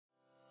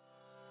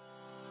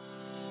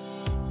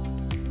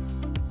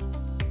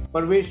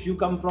Parvesh, you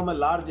come from a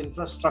large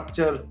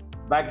infrastructure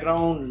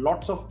background,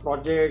 lots of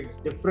projects,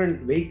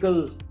 different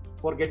vehicles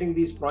for getting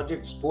these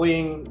projects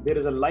going. There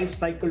is a life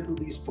cycle to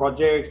these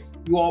projects.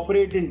 You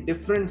operate in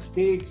different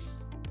states.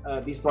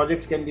 These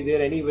projects can be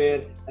there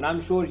anywhere. And I'm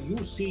sure you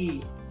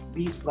see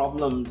these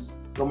problems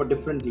from a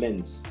different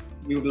lens.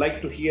 We would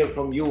like to hear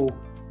from you.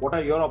 What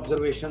are your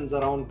observations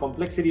around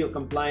complexity of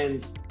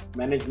compliance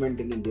management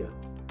in India?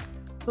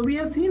 So we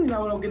have seen in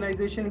our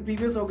organization, in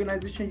previous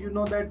organization,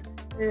 that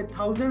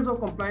thousands of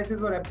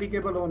compliances were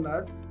applicable on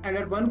us. And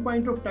at one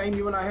point of time,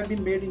 even I have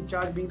been made in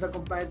charge, being the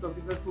compliance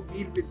officer, to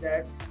deal with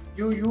that.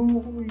 You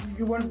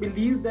won't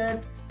believe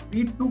that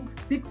we took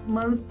 6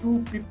 months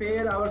to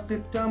prepare our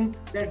system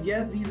that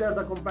yes, these are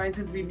the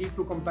compliances we need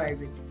to comply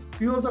with.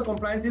 Few of the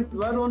compliances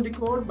were on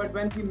record, but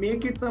when we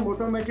make it some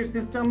automated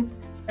system,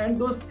 and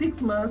those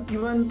 6 months,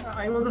 even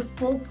I was a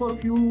spoke for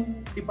few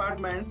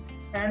departments,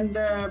 and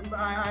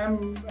I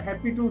am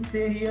happy to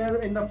say here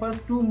in the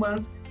first 2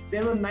 months,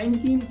 there were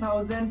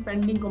 19,000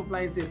 pending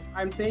compliances.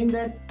 I'm saying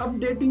that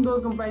updating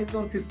those compliances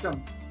on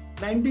system,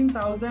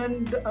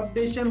 19,000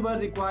 updation were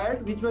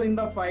required, which were in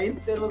the file.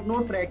 There was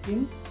no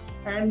tracking,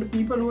 and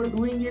people who were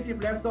doing it,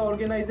 if left the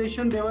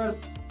organization, that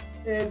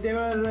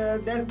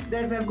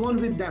has gone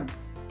with them.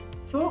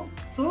 So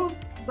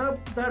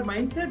the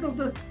mindset of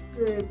the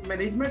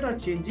management are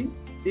changing.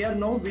 They are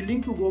now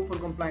willing to go for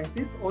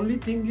compliances. Only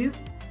thing is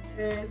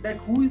that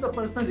who is the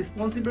person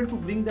responsible to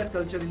bring that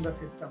culture in the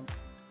system.